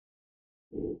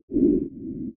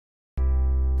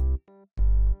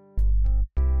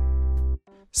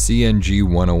CNG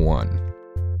 101.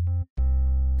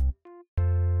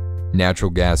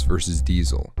 Natural gas versus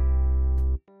diesel.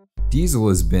 Diesel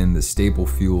has been the staple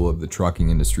fuel of the trucking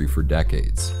industry for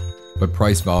decades, but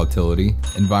price volatility,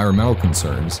 environmental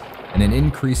concerns, and an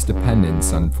increased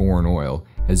dependence on foreign oil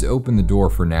has opened the door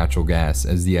for natural gas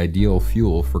as the ideal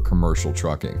fuel for commercial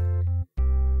trucking.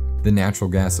 The natural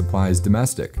gas supply is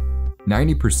domestic.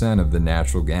 90% of the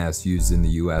natural gas used in the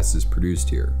US is produced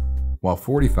here, while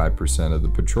 45% of the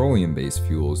petroleum-based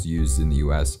fuels used in the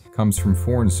US comes from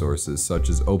foreign sources such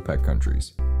as OPEC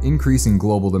countries. Increasing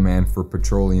global demand for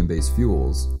petroleum-based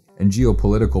fuels and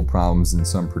geopolitical problems in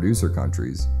some producer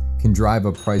countries can drive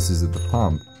up prices at the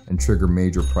pump and trigger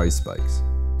major price spikes.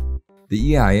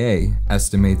 The EIA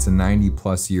estimates a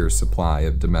 90-plus year supply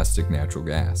of domestic natural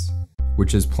gas,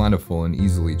 which is plentiful and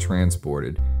easily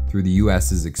transported through the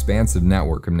US's expansive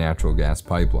network of natural gas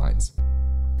pipelines.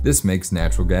 This makes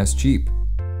natural gas cheap.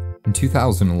 In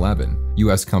 2011,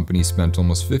 US companies spent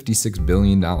almost $56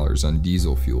 billion on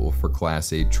diesel fuel for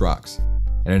Class 8 trucks,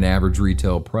 at an average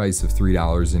retail price of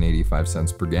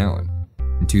 $3.85 per gallon.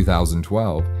 In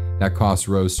 2012, that cost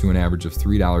rose to an average of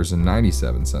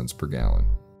 $3.97 per gallon.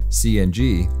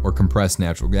 CNG, or compressed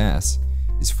natural gas,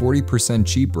 is 40%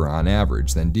 cheaper on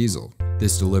average than diesel.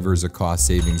 This delivers a cost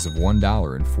savings of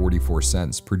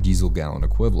 $1.44 per diesel gallon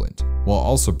equivalent, while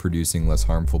also producing less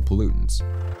harmful pollutants.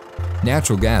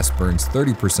 Natural gas burns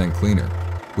 30% cleaner,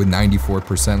 with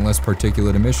 94% less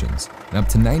particulate emissions and up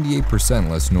to 98%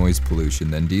 less noise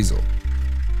pollution than diesel.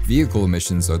 Vehicle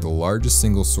emissions are the largest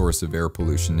single source of air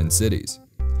pollution in cities,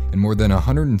 and more than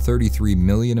 133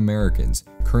 million Americans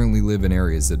currently live in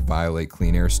areas that violate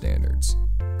clean air standards,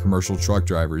 commercial truck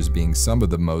drivers being some of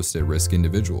the most at-risk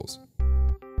individuals.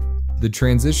 The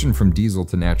transition from diesel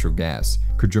to natural gas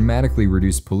could dramatically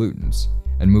reduce pollutants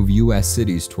and move US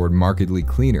cities toward markedly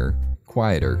cleaner,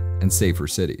 quieter, and safer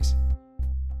cities.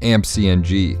 AMP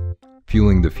CNG,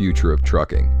 fueling the future of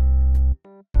trucking.